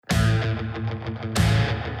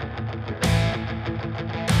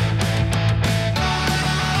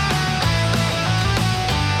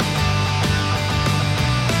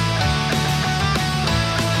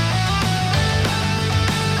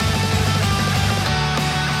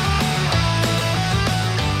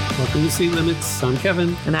Welcome to City Limits. I'm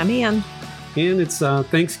Kevin. And I'm Ann. And it's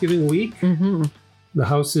Thanksgiving week. Mm-hmm. The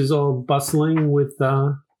house is all bustling with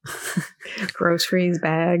groceries,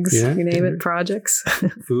 bags, you name it, projects.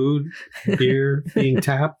 Food, beer being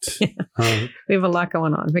tapped. Yeah. We have a lot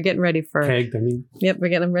going on. We're getting ready for... Kegged, I mean. Yep, we're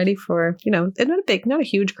getting ready for, not a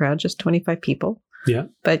huge crowd, just 25 people. Yeah.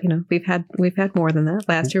 But, we've had more than that.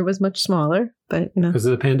 Last year was much smaller, but, Because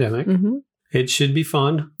of the pandemic. Mm-hmm. It should be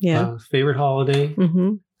fun. Yeah. Favorite holiday.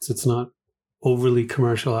 Mm-hmm. So it's not overly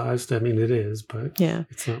commercialized. I mean, it is, but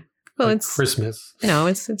it's not. Well, like it's Christmas.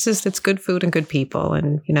 It's good food and good people,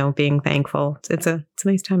 and being thankful. It's a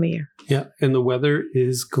nice time of year. Yeah, and the weather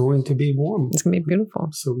is going to be warm. It's going to be beautiful,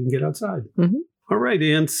 so we can get outside. Mm-hmm. All right,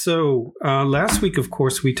 and so last week, of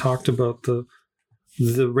course, we talked about the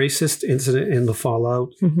racist incident and the fallout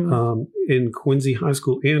in Quincy High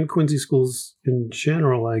School and Quincy schools in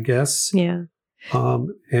general, I guess. Yeah.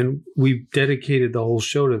 And we dedicated the whole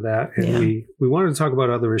show to that. And we wanted to talk about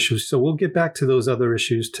other issues. So we'll get back to those other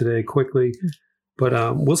issues today quickly.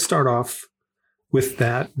 But we'll start off with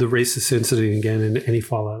that, the racist incident again, and any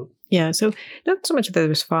fallout. Yeah. So not so much that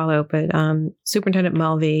there's fallout, but Superintendent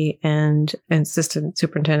Mulvey and Assistant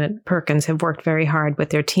Superintendent Perkins have worked very hard with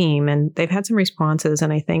their team, and they've had some responses.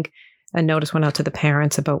 And I think a notice went out to the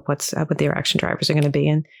parents about what their action drivers are going to be.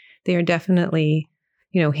 And they are definitely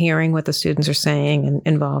hearing what the students are saying and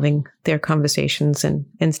involving their conversations and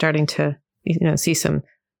starting to, see some,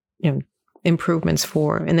 improvements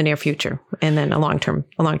in the near future, and then a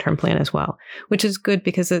long-term plan as well, which is good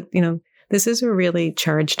because, this is a really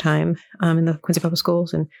charged time in the Quincy Public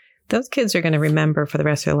Schools, and those kids are going to remember for the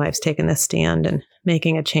rest of their lives taking this stand and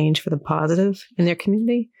making a change for the positive in their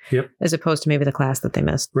community, as opposed to maybe the class that they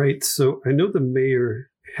missed. Right. So I know the mayor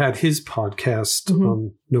had his podcast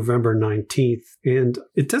on November 19th, and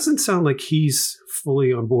it doesn't sound like he's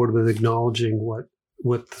fully on board with acknowledging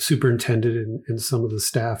what the superintendent and some of the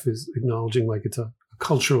staff is acknowledging, like it's a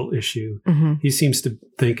cultural issue. Mm-hmm. He seems to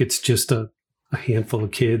think it's just a handful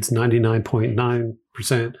of kids.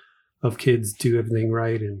 99.9% of kids do everything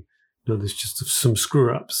right, and there's just some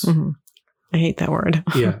screw-ups. Mm-hmm. I hate that word.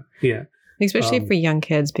 Yeah. Especially for young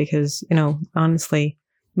kids, because, honestly,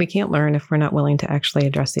 we can't learn if we're not willing to actually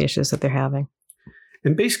address the issues that they're having.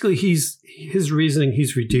 And basically, his reasoning,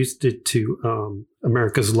 he's reduced it to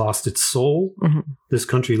America's lost its soul. Mm-hmm. This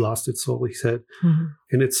country lost its soul, he said. Mm-hmm.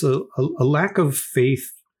 And it's a lack of faith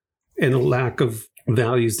and a lack of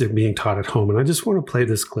values that are being taught at home. And I just want to play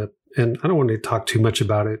this clip. And I don't want to talk too much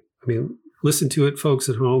about it. I mean, listen to it, folks,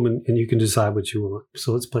 at home, and you can decide what you want.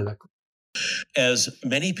 So let's play that clip. As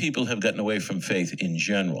many people have gotten away from faith in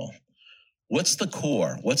general, what's the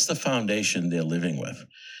core? What's the foundation they're living with?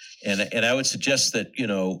 And I would suggest that,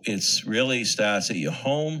 it's really starts at your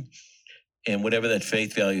home and whatever that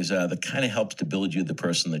faith values are that kind of helps to build you the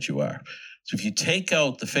person that you are. So if you take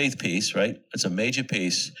out the faith piece, right, it's a major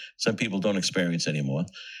piece some people don't experience anymore.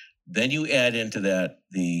 Then you add into that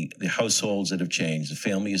the households that have changed. The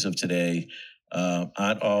families of today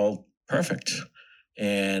aren't all perfect.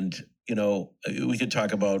 And we could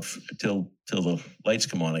talk about till the lights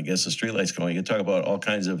come on, I guess, the street lights come on. You can talk about all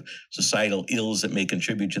kinds of societal ills that may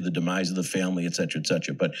contribute to the demise of the family, et cetera, et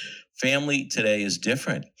cetera. But family today is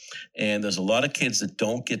different. And there's a lot of kids that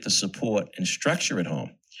don't get the support and structure at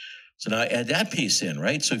home. So now add that piece in,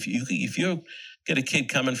 right? So if you get a kid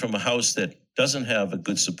coming from a house that doesn't have a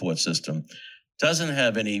good support system, doesn't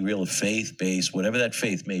have any real faith base, whatever that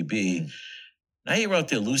faith may be, now you're out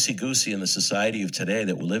there loosey-goosey in the society of today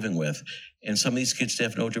that we're living with, and some of these kids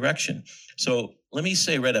have no direction. So let me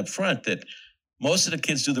say right up front that most of the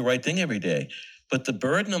kids do the right thing every day, but the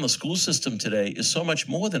burden on the school system today is so much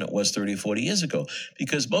more than it was 30 or 40 years ago,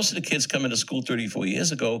 because most of the kids coming to school 30 or 40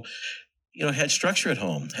 years ago, had structure at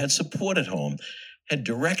home, had support at home, had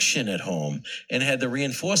direction at home, and had the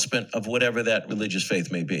reinforcement of whatever that religious faith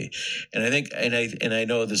may be. And I think, and I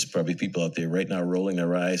know there's probably people out there right now rolling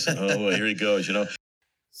their eyes, and here he goes, So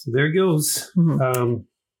there he goes. Mm-hmm.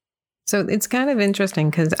 So it's kind of interesting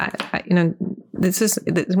because this is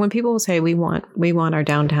when people say we want our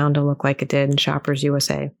downtown to look like it did in Shoppers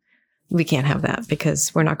USA. We can't have that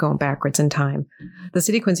because we're not going backwards in time. The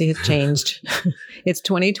city of Quincy has changed. It's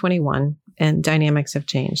 2021 and dynamics have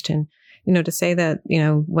changed. And to say that,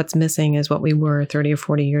 what's missing is what we were 30 or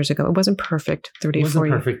 40 years ago. It wasn't perfect 30 or 40 years ago. It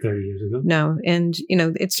wasn't perfect 30 years ago. No. And,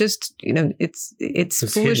 it's just,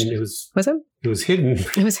 it's foolish. Hidden. Was it? It was hidden.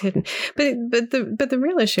 It was hidden. But the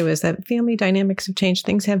real issue is that family dynamics have changed.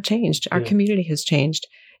 Things have changed. Our community has changed.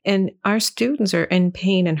 And our students are in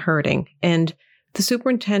pain and hurting. And the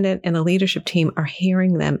superintendent and the leadership team are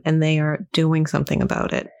hearing them and they are doing something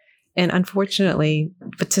about it. And unfortunately,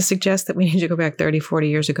 but to suggest that we need to go back 30, 40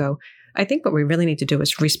 years ago, I think what we really need to do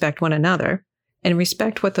is respect one another and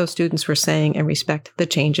respect what those students were saying and respect the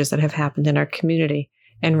changes that have happened in our community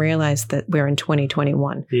and realize that we're in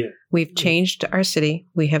 2021. Yeah. We've changed our city.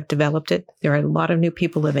 We have developed it. There are a lot of new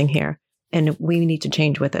people living here, and we need to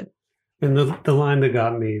change with it. And the line that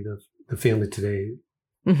got me, the family today,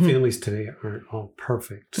 Mm-hmm. families today aren't all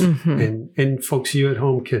perfect. Mm-hmm. And folks, you at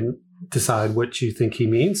home can decide what you think he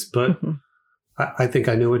means, but Mm-hmm. I think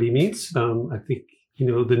I know what he means. I think,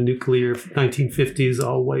 the nuclear 1950s,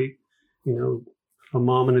 all white, a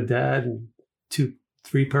mom and a dad and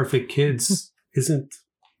 2-3 perfect kids isn't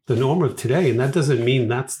the norm of today. And that doesn't mean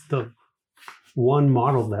that's the one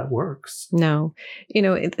model that works. No.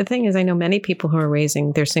 The thing is, I know many people who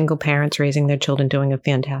are they're single parents raising their children doing a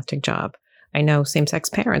fantastic job. I know same-sex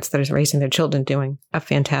parents that are raising their children doing a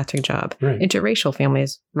fantastic job. Right. Interracial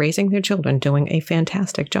families raising their children doing a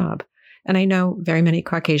fantastic job. And I know very many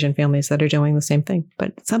Caucasian families that are doing the same thing,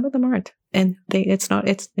 but some of them aren't. And it's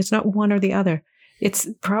not one or the other. It's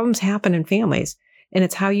problems happen in families. And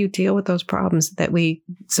it's how you deal with those problems that we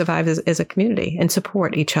survive as a community and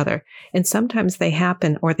support each other. And sometimes they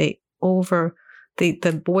happen or the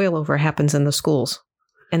boil over happens in the schools.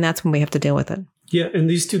 And that's when we have to deal with it. Yeah. And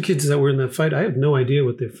these 2 kids that were in that fight, I have no idea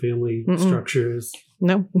what their family structure is.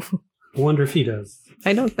 No. I wonder if he does.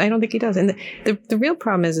 I don't think he does. And the real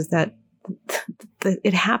problem is that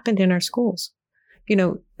it happened in our schools.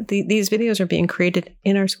 These videos are being created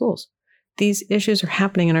in our schools. These issues are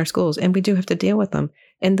happening in our schools, and we do have to deal with them.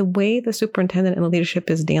 And the way the superintendent and the leadership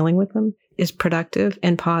is dealing with them is productive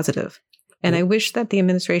and positive. And I wish that the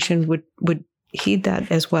administration would heed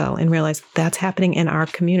that as well and realize that's happening in our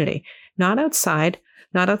community, not outside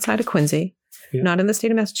of Quincy, not in the state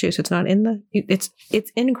of Massachusetts,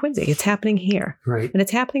 it's in Quincy. It's happening here. Right. And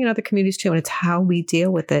it's happening in other communities too. And it's how we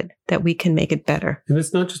deal with it that we can make it better. And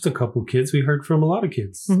it's not just a couple kids. We heard from a lot of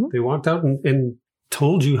kids. Mm-hmm. They walked out and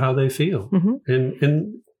told you how they feel. Mm-hmm.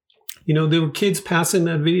 And there were kids passing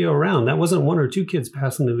that video around. That wasn't 1 or 2 kids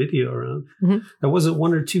passing the video around. Mm-hmm. That wasn't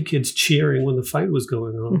 1 or 2 kids cheering when the fight was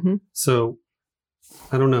going on. Mm-hmm. So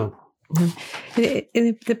I don't know.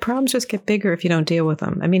 And the problems just get bigger if you don't deal with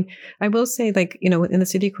them. I mean, I will say, in the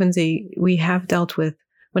city of Quincy, we have dealt with,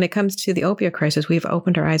 when it comes to the opioid crisis, we've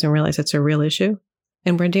opened our eyes and realized it's a real issue,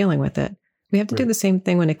 and we're dealing with it. We have to do the same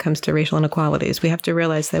thing when it comes to racial inequalities. We have to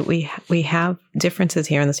realize that we have differences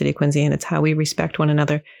here in the city of Quincy, and it's how we respect one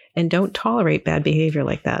another and don't tolerate bad behavior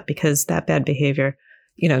like that, because that bad behavior,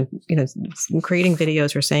 creating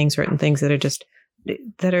videos or saying certain things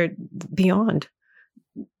that are beyond.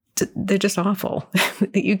 They're just awful.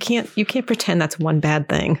 You can't pretend that's one bad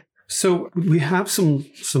thing. So we have some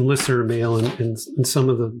listener mail, and some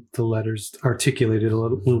of the letters articulated a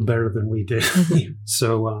little better than we did. Mm-hmm.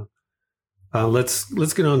 So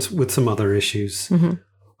let's get on with some other issues. Mm-hmm.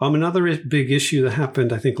 Another big issue that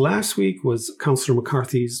happened, I think, last week was Councillor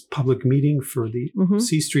McCarthy's public meeting for the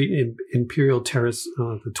C Street and Imperial Terrace,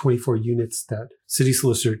 the 24 units that City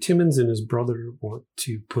Solicitor Timmons and his brother want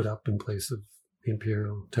to put up in place of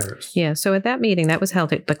Imperial Terrace. Yeah. So at that meeting, that was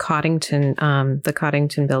held at the Coddington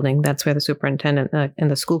building. That's where the superintendent and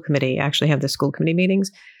the school committee actually have the school committee meetings.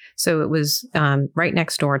 So it was right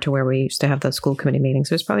next door to where we used to have the school committee meetings.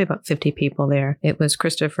 There's probably about 50 people there. It was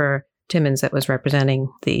Christopher Timmons that was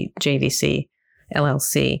representing the JVC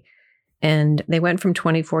LLC. And they went from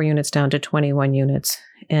 24 units down to 21 units.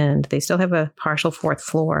 And they still have a partial 4th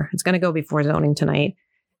floor. It's going to go before zoning tonight.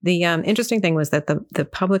 The interesting thing was that the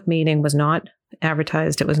public meeting was not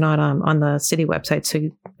advertised. It was not on the city website, so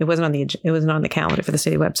it wasn't on the calendar for the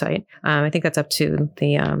city website. I think that's up to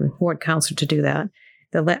the ward council to do that.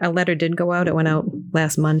 A letter did go out. It went out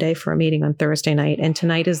last Monday for a meeting on Thursday night, and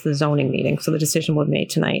tonight is the zoning meeting, so the decision will be made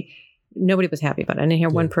tonight. Nobody was happy about it. I didn't hear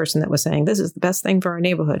one person that was saying, this is the best thing for our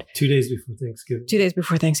neighborhood. 2 days before Thanksgiving. 2 days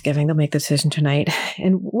before Thanksgiving, they'll make the decision tonight.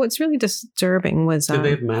 And what's really disturbing was... Did they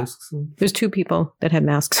have masks on? There's 2 people that had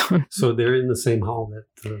masks on. So they're in the same hall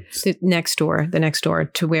that... The next door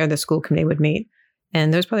to where the school committee would meet.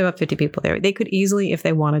 And there's probably about 50 people there. They could easily, if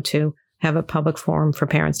they wanted to, have a public forum for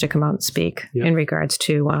parents to come out and speak in regards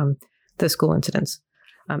to the school incidents.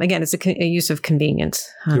 Again, it's a use of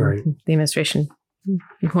convenience. Right. The administration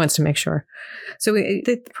wants to make sure. So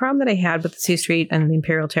the problem that I had with the C Street and the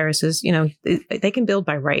Imperial Terrace is, they can build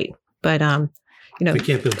by right, but they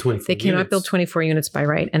can't build 24 They cannot units. build 24 units by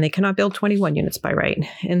right, and they cannot build 21 units by right.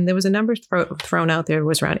 And there was a number thrown out there,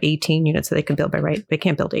 was around 18 units that they could build by right. They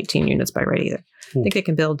can't build 18 units by right either. I think they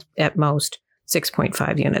can build at most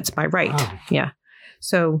 6.5 units by right. Wow. Yeah.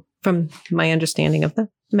 So from my understanding of the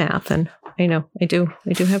math, and I do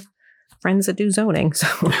have friends that do zoning.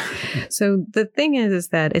 So the thing is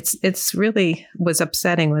that it's really was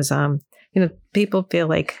upsetting was, people feel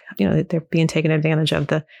like, they're being taken advantage of.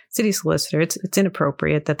 The city solicitor, it's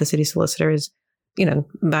inappropriate that the city solicitor is,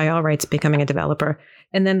 by all rights becoming a developer.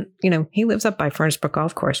 And then, he lives up by Furnace Brook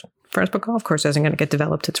Golf Course. Furnace Brook Golf Course isn't going to get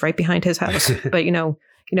developed. It's right behind his house. But,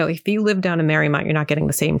 if you live down in Marymount, you're not getting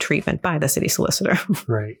the same treatment by the city solicitor.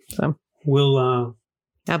 Right. So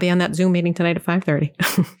I'll be on that Zoom meeting tonight at 5:30.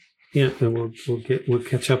 Yeah, and we'll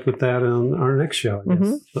catch up with that on our next show, I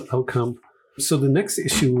guess, the outcome. So the next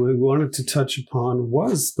issue we wanted to touch upon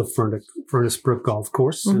was the Furnace Brook Golf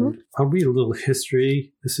Course. And I'll read a little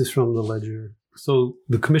history. This is from the Ledger. So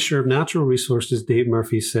the Commissioner of Natural Resources, Dave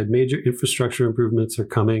Murphy, said major infrastructure improvements are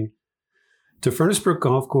coming to Furnace Brook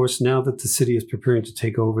Golf Course now that the city is preparing to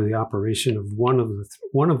take over the operation of one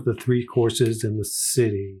of the three courses in the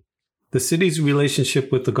city. The city's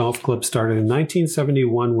relationship with the golf club started in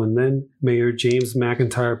 1971 when then Mayor James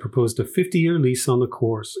McIntyre proposed a 50-year lease on the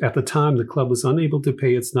course. At the time, the club was unable to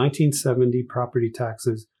pay its 1970 property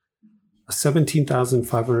taxes, a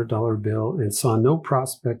 $17,500 bill, and saw no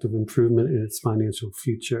prospect of improvement in its financial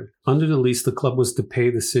future. Under the lease, the club was to pay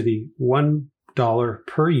the city $1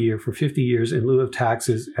 per year for 50 years in lieu of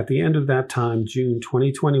taxes. At the end of that time, June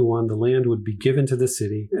 2021, the land would be given to the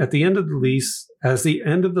city. As the end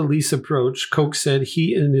of the lease approached, Koch said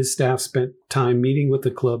he and his staff spent time meeting with the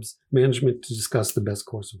club's management to discuss the best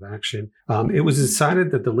course of action. It was decided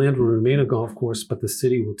that the land will remain a golf course, but the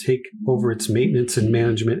city will take over its maintenance and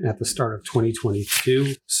management at the start of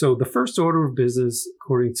 2022. So the first order of business,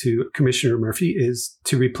 according to Commissioner Murphy, is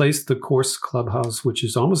to replace the course clubhouse, which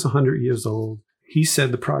is almost 100 years old. He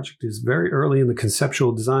said the project is very early in the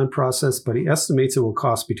conceptual design process, but he estimates it will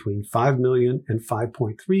cost between $5 million and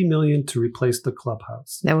 $5.3 million to replace the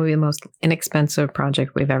clubhouse. That would be the most inexpensive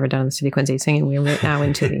project we've ever done in the city of Quincy. Saying we're now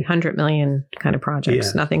into the $100 million kind of projects.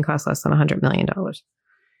 Yeah. Nothing costs less than $100 million.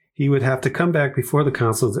 He would have to come back before the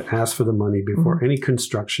council to ask for the money before any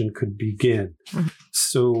construction could begin.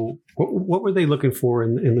 So what were they looking for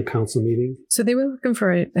in the council meeting? So they were looking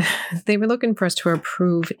for us to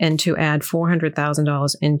approve and to add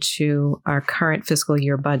 $400,000 into our current fiscal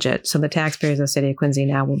year budget. So the taxpayers of the city of Quincy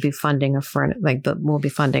now will be funding will be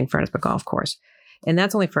funding Furnace Brook Golf Course. And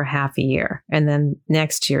that's only for half a year. And then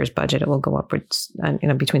next year's budget, it will go upwards,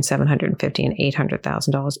 between $750,000 and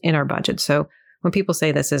 $800,000 in our budget. So when people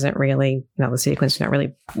say this isn't really, the city of Quincy, not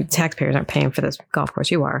really, taxpayers aren't paying for this golf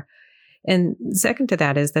course, you are. And second to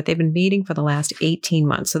that is that they've been meeting for the last 18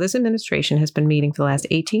 months. So this administration has been meeting for the last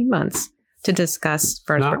 18 months to discuss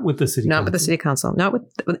Not with the city council, not with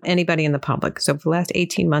anybody in the public. So for the last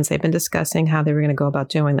 18 months, they've been discussing how they were going to go about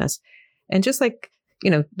doing this. And just like,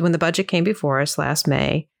 when the budget came before us last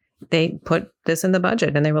May, they put this in the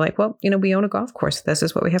budget and they were like, well, we own a golf course. This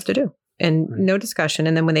is what we have to do. And no discussion.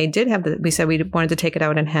 And then when they did we said we wanted to take it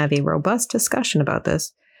out and have a robust discussion about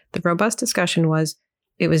this. The robust discussion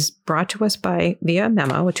it was brought to us via a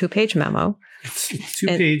 2-page memo. It's 2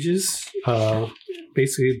 pages.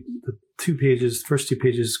 Basically, the first 2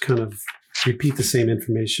 pages kind of repeat the same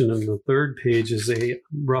information. And the third page is a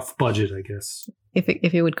rough budget, I guess.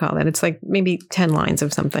 If you would call that. It's like maybe 10 lines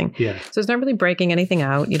of something. Yeah. So it's not really breaking anything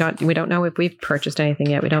out. We don't know if we've purchased anything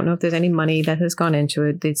yet. We don't know if there's any money that has gone into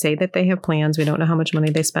it. They say that they have plans. We don't know how much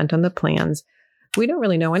money they spent on the plans. We don't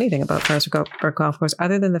really know anything about Furnace Brook Golf Course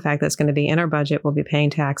other than the fact that it's going to be in our budget. We'll be paying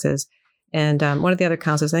taxes. And one of the other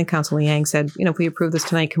councils, I think Council Liang said, if we approve this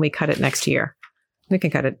tonight, can we cut it next year? We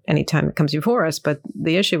can cut it anytime it comes before us. But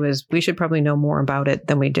the issue is we should probably know more about it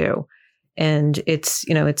than we do. And it's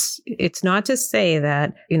not to say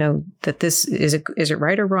that, that this is it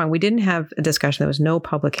right or wrong? We didn't have a discussion. There was no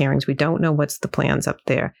public hearings. We don't know what's the plans up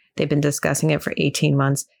there. They've been discussing it for 18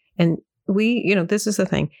 months. And this is the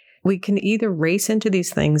thing. We can either race into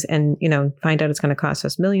these things and, find out it's going to cost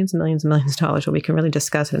us millions and millions and millions of dollars, or we can really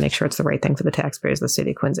discuss it and make sure it's the right thing for the taxpayers of the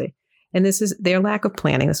city of Quincy. And this is their lack of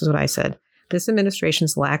planning. This is what I said. This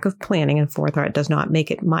administration's lack of planning and forethought does not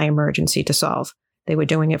make it my emergency to solve. They were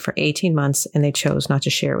doing it for 18 months and they chose not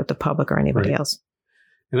to share it with the public or anybody else,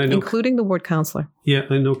 and I know, including the ward councilor. Yeah,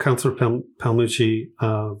 I know Councilor Palmucci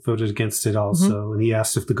voted against it also. And he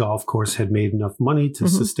asked if the golf course had made enough money to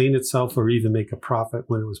sustain itself or even make a profit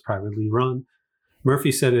when it was privately run.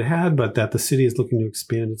 Murphy said it had, but that the city is looking to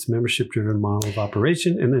expand its membership-driven model of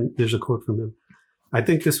operation. And then there's a quote from him. I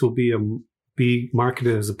think this will be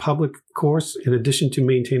marketed as a public course in addition to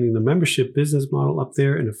maintaining the membership business model up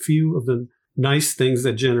there and a few of the nice things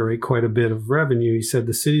that generate quite a bit of revenue. He said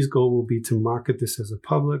the city's goal will be to market this as a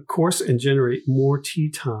public course and generate more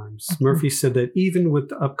tee times. Murphy said that even with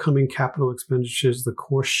the upcoming capital expenditures, the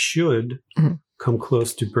course should come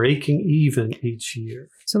close to breaking even each year.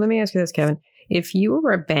 So let me ask you this, Kevin. If you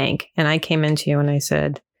were a bank and I came into you and I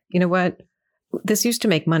said, you know what, this used to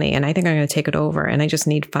make money and I think I'm going to take it over and I just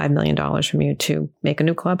need $5 million from you to make a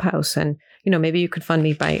new clubhouse. And, maybe you could fund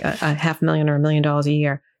me by $500,000 or $1 million a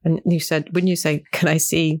year. And you said, wouldn't you say, could I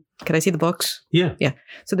see the books? Yeah. Yeah.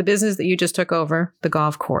 So the business that you just took over, the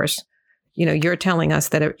golf course, you're telling us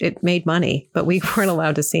that it made money, but we weren't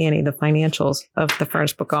allowed to see any of the financials of the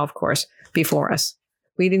Furnace Brook Golf Course before us.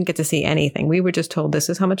 We didn't get to see anything. We were just told this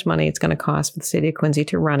is how much money it's going to cost for the city of Quincy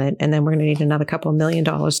to run it. And then we're going to need another couple of $1 million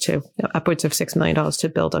to upwards of $6 million to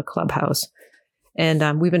build a clubhouse.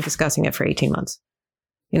 And we've been discussing it for 18 months.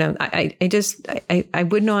 I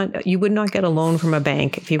would not, you would not get a loan from a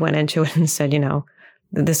bank if you went into it and said,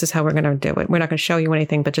 this is how we're going to do it. We're not going to show you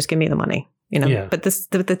anything, but just give me the money, Yeah. But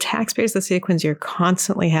the taxpayers of the city of Quincy are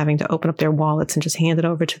constantly having to open up their wallets and just hand it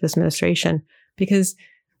over to this administration because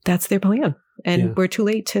that's their plan. And we're too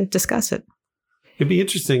late to discuss it. It'd be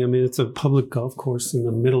interesting. I mean, it's a public golf course in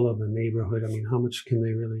the middle of a neighborhood. I mean, how much can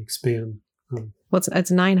they really expand? Well,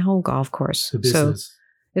 it's a 9-hole golf course. The business. So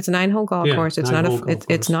it's a 9-hole golf course. It's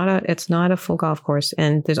not a full golf course,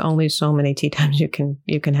 and there's only so many tee times you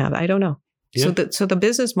can have. I don't know. Yeah. So the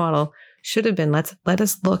business model should have been let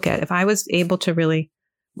us look at. If I was able to really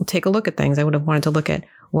take a look at things, I would have wanted to look at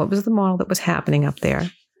what was the model that was happening up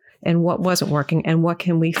there, and what wasn't working, and what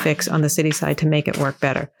can we fix on the city side to make it work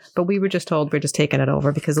better. But we were just told we're just taking it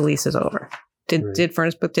over because the lease is over. Did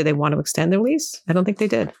Furnace Brook? Did they want to extend their lease? I don't think they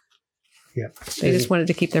did. Yeah, they just wanted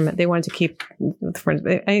to keep They wanted to keep the Furnace.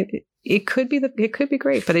 It could be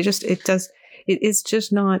great, but it's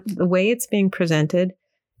just not the way it's being presented.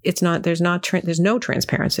 It's not. There's no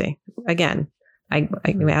transparency. Again, I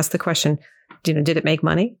asked the question. Did it make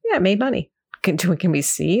money? Yeah, it made money. Can we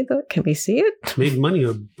see it? Made money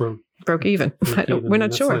or broke even. We're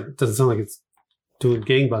not sure. It doesn't sound like it's doing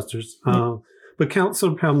gangbusters. Yeah. But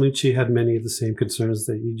Councilor Palmucci had many of the same concerns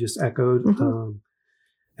that you just echoed. Mm-hmm.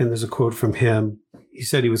 And there's a quote from him. He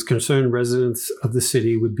said he was concerned residents of the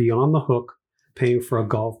city would be on the hook paying for a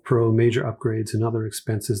golf pro, major upgrades, and other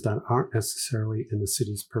expenses that aren't necessarily in the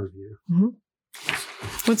city's purview. Mm-hmm.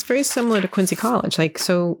 Well, it's very similar to Quincy College. We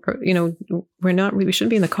shouldn't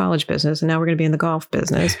be in the college business, and now we're going to be in the golf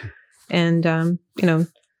business. And, and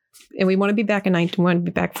we want to be back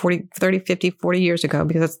 30, 50, 40 years ago,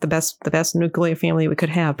 because that's the best nuclear family we could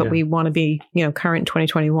have. But we want to be, current in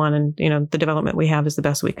 2021. And, the development we have is the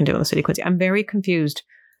best we can do in the city of Quincy. I'm very confused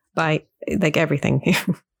by everything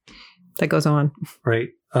that goes on. Right.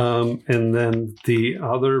 And then the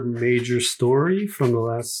other major story from the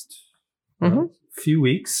last few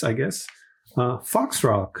weeks, I guess, Fox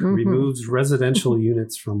Rock removes residential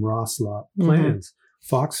units from Ross lot plans.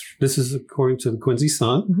 This is according to the Quincy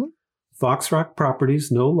Sun. Fox Rock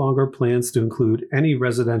Properties no longer plans to include any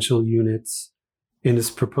residential units in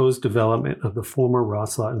its proposed development of the former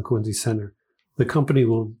Ross lot in Quincy Center. The company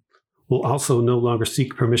will also no longer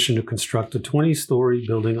seek permission to construct a 20-story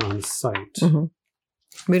building on site.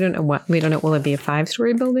 We don't know what. We don't know. Will it be a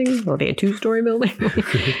 5-story building? Will it be a 2-story building?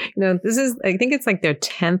 This is. I think it's like their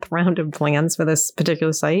 10th round of plans for this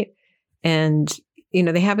particular site, and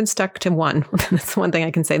they haven't stuck to one. That's the one thing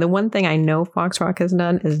I can say. The one thing I know Fox Rock has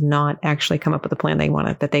done is not actually come up with a plan they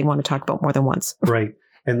want to talk about more than once. Right,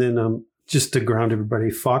 and then just to ground everybody,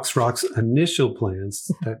 Fox Rock's initial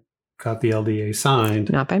plans that got the LDA signed.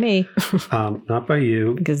 Not by me. Not by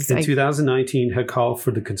you. Because in 2019 had called for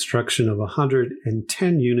the construction of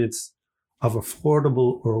 110 units of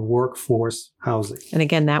affordable or workforce housing. And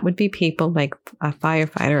again, that would be people like a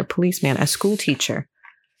firefighter, a policeman, a school teacher,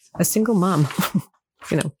 a single mom,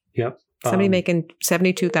 Yep. Somebody making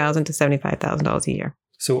 $72,000 to $75,000 a year.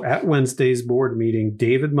 So at Wednesday's board meeting,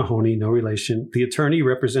 David Mahoney, no relation, the attorney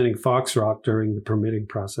representing Fox Rock during the permitting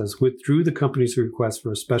process, withdrew the company's request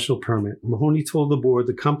for a special permit. Mahoney told the board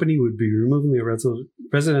the company would be removing the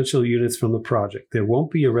residential units from the project. There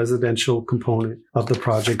won't be a residential component of the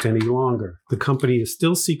project any longer. The company is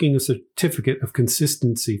still seeking a certificate of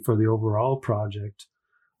consistency for the overall project.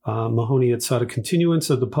 Mahoney had sought a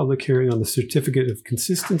continuance of the public hearing on the certificate of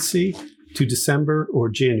consistency to December or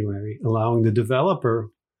January, allowing the developer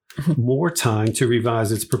more time to revise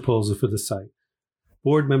its proposal for the site.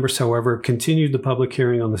 Board members, however, continued the public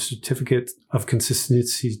hearing on the certificate of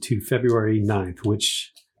consistency to February 9th,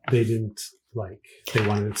 which they didn't like. They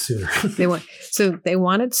wanted it sooner. They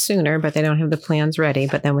want it sooner, but they don't have the plans ready.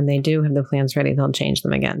 But then when they do have the plans ready, they'll change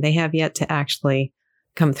them again. They have yet to actually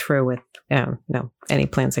come through with any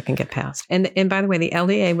plans that can get passed. And by the way, the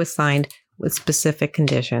LDA was signed with specific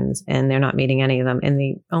conditions, and they're not meeting any of them. And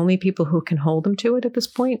the only people who can hold them to it at this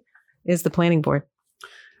point is the planning board.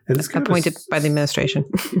 And it's kind appointed by the administration.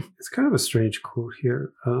 It's kind of a strange quote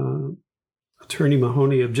here. Attorney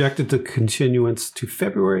Mahoney objected to continuance to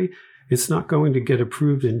February. It's not going to get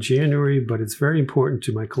approved in January, but it's very important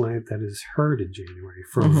to my client that it is heard in January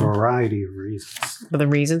for a variety of reasons. But the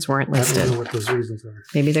reasons weren't listed. I don't know what those reasons are.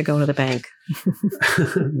 Maybe they're going to the bank.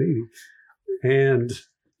 Maybe. And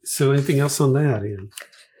so anything else on that, Ian?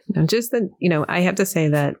 No, just that, I have to say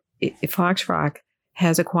that Fox Rock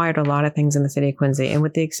has acquired a lot of things in the city of Quincy. And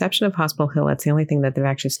with the exception of Hospital Hill, that's the only thing that they've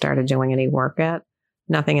actually started doing any work at.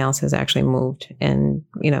 Nothing else has actually moved. And,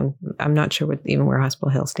 I'm not sure where Hospital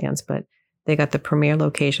Hill stands, but they got the premier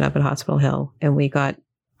location up at Hospital Hill. And we got,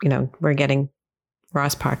 we're getting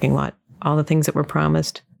Ross parking lot. All the things that were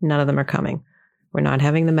promised, none of them are coming. We're not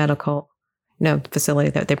having the medical facility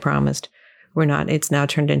that they promised. We're not. It's now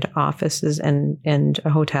turned into offices and a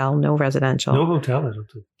hotel, no residential. No hotel, I don't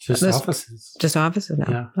think. Just offices. Just offices now.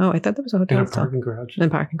 Yeah. Oh, I thought there was a hotel. And a parking garage.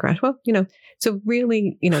 And parking garage. Well, so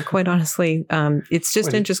really, quite honestly, it's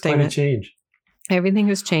just interesting. Quite a change. Everything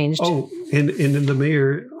has changed. Oh, and the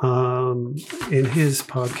mayor, in his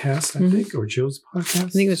podcast, I think, or Joe's podcast? I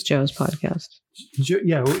think it was Joe's podcast.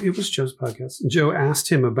 It was Joe's podcast. Joe asked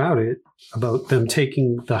him about them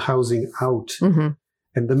taking the housing out. Mm-hmm.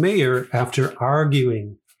 And the mayor, after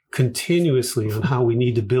arguing continuously on how we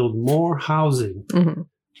need to build more housing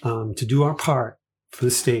to do our part for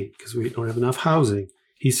the state, because we don't have enough housing,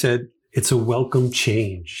 he said it's a welcome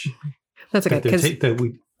change. That's okay.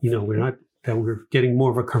 We're getting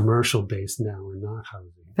more of a commercial base now and not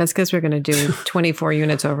housing. That's because we're going to do 24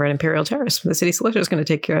 units over at Imperial Terrace. The city solicitor is going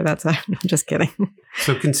to take care of that side. I'm just kidding.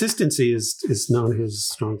 So consistency is not his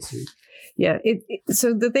strong suit. Yeah.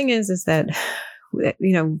 So the thing is that,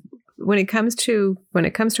 when it comes to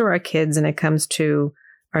our kids and it comes to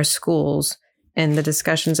our schools and the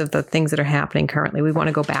discussions of the things that are happening currently, we want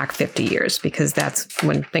to go back 50 years because that's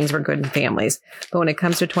when things were good in families. But when it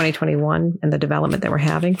comes to 2021 and the development that we're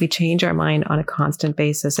having, we change our mind on a constant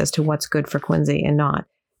basis as to what's good for Quincy and not.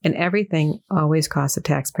 And everything always costs the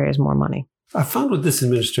taxpayers more money. I found with this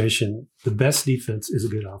administration, the best defense is a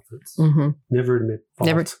good offense. Mm-hmm. Never admit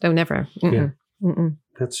fault. Never. Mm-mm. Yeah. Mm-mm.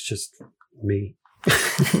 That's just me.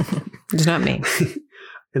 It's not me.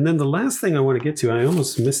 And then the last thing I want to get to, I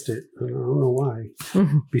almost missed it. I don't know why.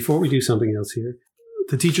 Mm-hmm. Before we do something else here,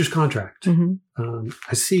 the teacher's contract. Mm-hmm.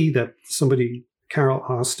 I see that Carol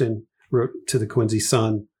Austin, wrote to the Quincy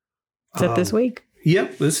Sun. Is that this week?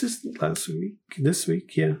 Yep, this is last week. This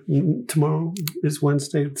week, yeah. Tomorrow is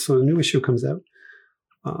Wednesday, so the new issue comes out.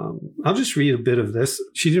 I'll just read a bit of this.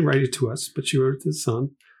 She didn't write it to us, but she wrote it to the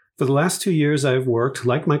Sun. For the last 2 years, I have worked,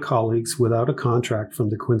 like my colleagues, without a contract from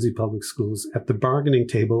the Quincy Public Schools. At the bargaining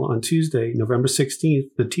table on Tuesday, November 16th,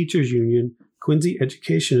 the Teachers Union, Quincy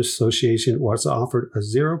Education Association, was offered a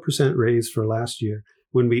 0% raise for last year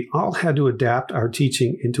when we all had to adapt our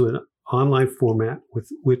teaching into an online format with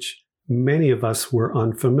which many of us were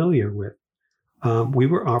unfamiliar with. We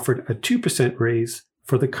were offered a 2% raise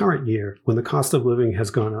for the current year when the cost of living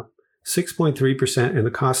has gone up 6.3%, and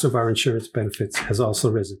the cost of our insurance benefits has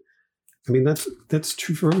also risen. I mean, that's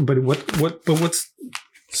true for everybody. But what's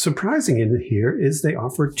surprising in here is they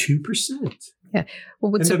offered 2%. Yeah.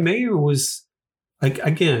 Well, and the mayor was,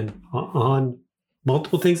 again, on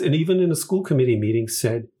multiple things, and even in a school committee meeting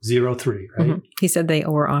said 0.3, right? Mm-hmm. He said they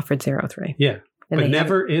were offered 0.3. Yeah, but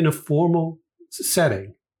never in a formal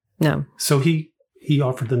setting. No. So he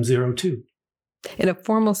offered them 0.2. In a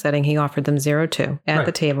formal setting, he offered them 0.2. At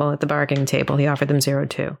the table, at the bargaining table, he offered them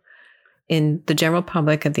 0.2. In the general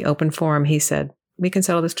public, at the open forum, he said, we can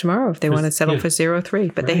settle this tomorrow if they want to settle for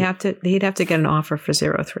 0.3. But he'd have to get an offer for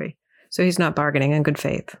 0.3. So he's not bargaining in good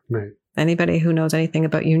faith. Right. Anybody who knows anything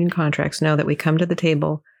about union contracts know that we come to the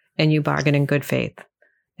table and you bargain in good faith.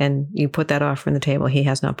 And you put that offer on the table. He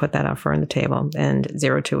has not put that offer on the table. And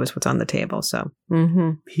 0.2 is what's on the table. So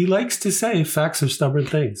he likes to say facts are stubborn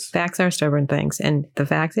things. Facts are stubborn things. And the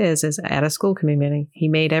fact is at a school committee meeting, he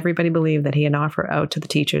made everybody believe that he had an offer out to the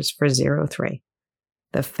teachers for 0.3.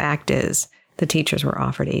 The fact is the teachers were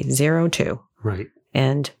offered a 0.2. Right.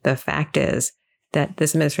 And the fact is that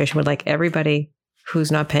this administration would like everybody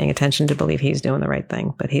who's not paying attention to believe he's doing the right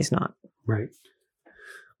thing, but he's not. Right.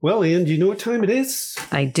 Well, Ian, do you know what time it is?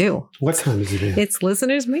 I do. What time is it, Ian? It's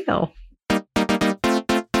Listener's Meal.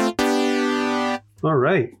 All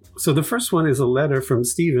right. So the first one is a letter from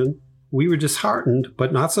Stephen. We were disheartened,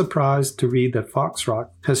 but not surprised to read that Fox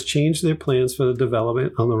Rock has changed their plans for the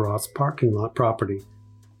development on the Ross parking lot property.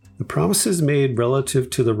 The promises made relative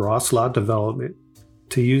to the Ross lot development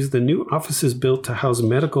to use the new offices built to house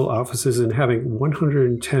medical offices and having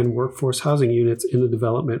 110 workforce housing units in the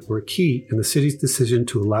development were key in the city's decision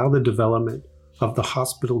to allow the development of the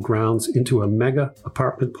hospital grounds into a mega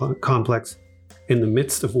apartment complex in the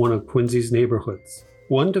midst of one of Quincy's neighborhoods.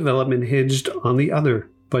 One development hinged on the other,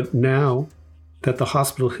 but now that the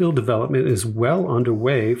Hospital Hill development is well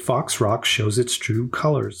underway, Fox Rock shows its true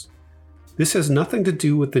colors. This has nothing to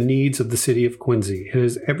do with the needs of the city of Quincy. It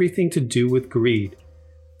has everything to do with greed.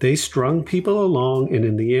 They strung people along, and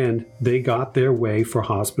in the end, they got their way for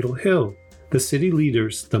Hospital Hill. The city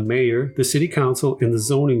leaders, the mayor, the city council, and the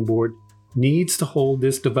zoning board needs to hold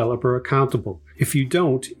this developer accountable. If you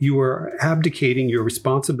don't, you are abdicating your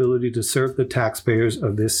responsibility to serve the taxpayers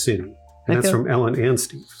of this city. And that's from Ellen and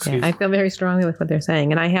Steve. Yeah, I feel very strongly with what they're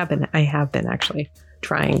saying, and I have been actually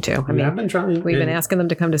trying to. I've been trying. We've been asking them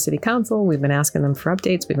to come to city council. We've been asking them for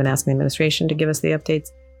updates. We've been asking the administration to give us the updates.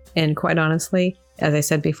 And quite honestly, as I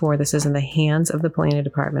said before, this is in the hands of the planning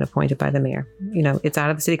department appointed by the mayor. It's out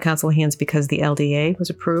of the city council hands because the LDA was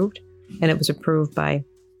approved, and it was approved by.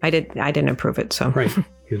 I didn't approve it, so. Right.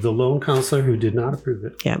 You're the lone counselor who did not approve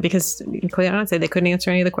it. Yeah, because quite honestly, they couldn't answer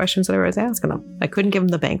any of the questions that I was asking them. I couldn't give them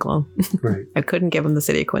the bank loan. Right. I couldn't give them the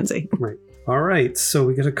city of Quincy. Right. All right. So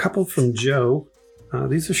we get a couple from Joe.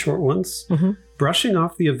 These are short ones. Mm-hmm. Brushing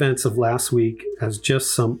off the events of last week as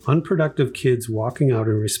just some unproductive kids walking out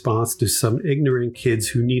in response to some ignorant kids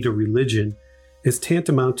who need a religion is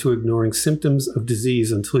tantamount to ignoring symptoms of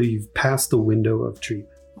disease until you've passed the window of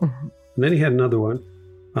treatment. Mm-hmm. And then he had another one.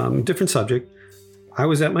 Different subject. I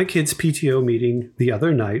was at my kids' PTO meeting the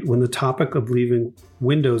other night when the topic of leaving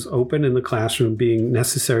windows open in the classroom being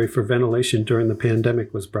necessary for ventilation during the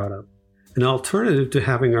pandemic was brought up. An alternative to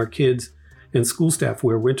having our kids and school staff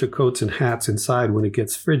wear winter coats and hats inside when it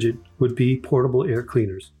gets frigid would be portable air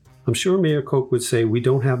cleaners. I'm sure Mayor Koch would say we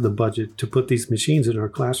don't have the budget to put these machines in our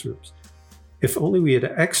classrooms. If only we had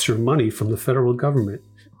extra money from the federal government,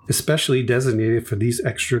 especially designated for these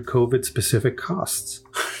extra COVID-specific costs.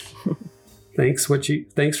 Thanks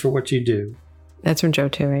for what you do. That's from Joe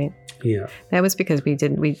too, right? Yeah. That was because we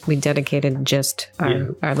dedicated just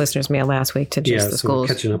our listeners' mail last week to just the schools.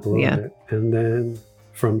 We're catching up a little bit. And then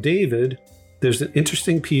from David, there's an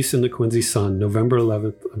interesting piece in the Quincy Sun, November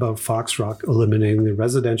 11th, about Fox Rock eliminating the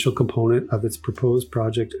residential component of its proposed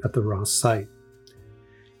project at the Ross site.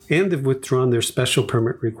 And they've withdrawn their special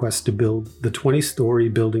permit request to build the 20-story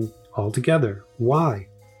building altogether. Why?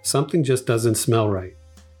 Something just doesn't smell right.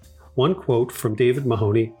 One quote from David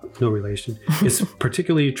Mahoney, no relation, is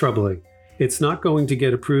particularly troubling. It's not going to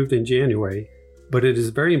get approved in January, but it is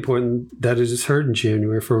very important that it is heard in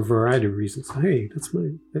January for a variety of reasons. Hey,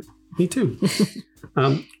 me too.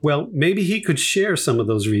 Well, maybe he could share some of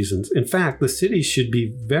those reasons. In fact, the city should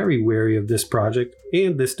be very wary of this project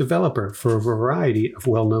and this developer for a variety of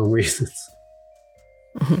well-known reasons.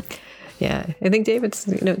 Yeah, I think David's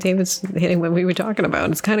hitting what we were talking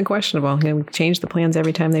about. It's kind of questionable. We change the plans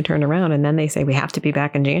every time they turn around, and then they say we have to be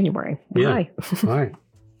back in January. Why? Yeah. Why?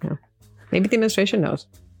 Yeah. Maybe the administration knows.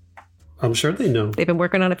 I'm sure they know. They've been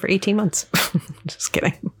working on it for 18 months. Just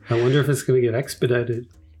kidding. I wonder if it's going to get expedited.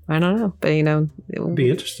 I don't know, but it would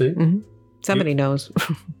be interesting. Mm-hmm. Somebody knows.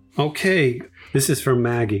 Okay, this is from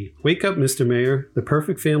Maggie. Wake up, Mr. Mayor. The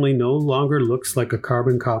perfect family no longer looks like a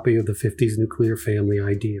carbon copy of the 50s nuclear family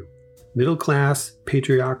ideal. Middle-class,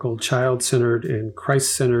 patriarchal, child-centered, and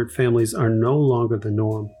Christ-centered families are no longer the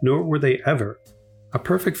norm, nor were they ever. A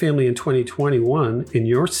perfect family in 2021 in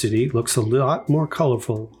your city looks a lot more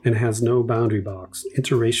colorful and has no boundary box.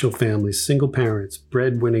 Interracial families, single parents,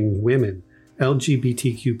 breadwinning women,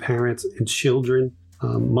 LGBTQ parents and children,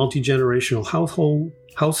 multi-generational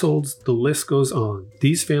households, the list goes on.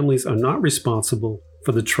 These families are not responsible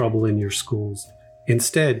for the trouble in your schools.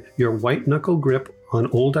 Instead, your white-knuckle grip on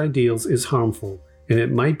old ideals is harmful, and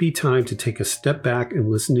it might be time to take a step back and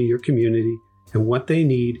listen to your community and what they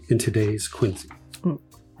need in today's Quincy.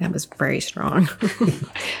 That was very strong.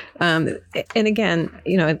 And again,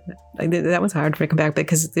 that was hard to come back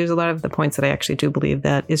because there's a lot of the points that I actually do believe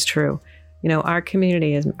that is true. Our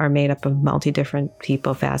community are made up of different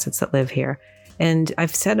people, facets that live here. And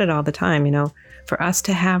I've said it all the time, for us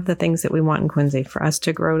to have the things that we want in Quincy, for us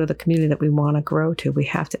to grow to the community that we want to grow to, we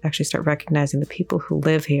have to actually start recognizing the people who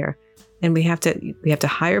live here. And we have to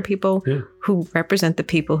hire people who represent the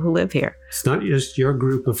people who live here. It's not just your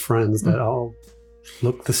group of friends that all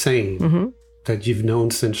look the same, that you've known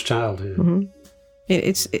since childhood. Mm-hmm.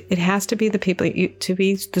 It has to be the people. To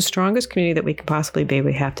be the strongest community that we can possibly be,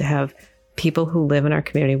 we have to have people who live in our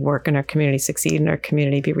community, work in our community, succeed in our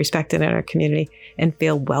community, be respected in our community, and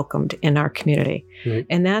feel welcomed in our community. Right.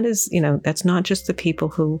 And that is, that's not just the people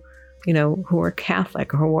who are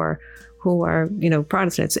Catholic or who are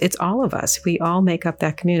Protestants. It's all of us. We all make up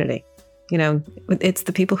that community. it's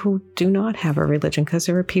the people who do not have a religion, because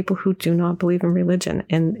there are people who do not believe in religion,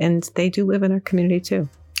 and they do live in our community too.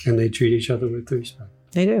 And they treat each other with respect.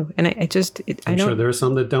 They do. And I'm sure there are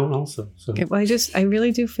some that don't also. So. I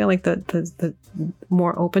really do feel like the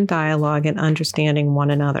more open dialogue and understanding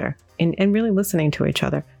one another and really listening to each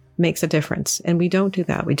other makes a difference. And we don't do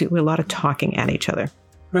that. We do a lot of talking at each other.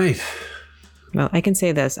 Right. Well, I can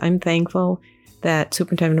say this. I'm thankful that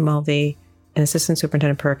Superintendent Mulvey and Assistant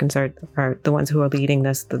Superintendent Perkins are the ones who are leading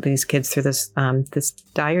these kids through this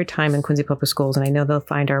dire time in Quincy Public Schools. And I know they'll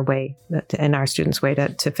find our way and our students' way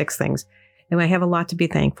to fix things. And I have a lot to be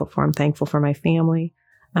thankful for. I'm thankful for my family.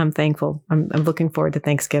 I'm thankful. I'm looking forward to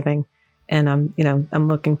Thanksgiving. And I'm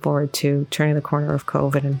looking forward to turning the corner of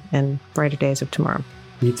COVID and brighter days of tomorrow.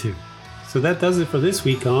 Me too. So that does it for this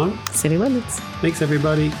week on City Limits. Thanks,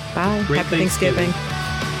 everybody. Bye. Great Happy Thanksgiving.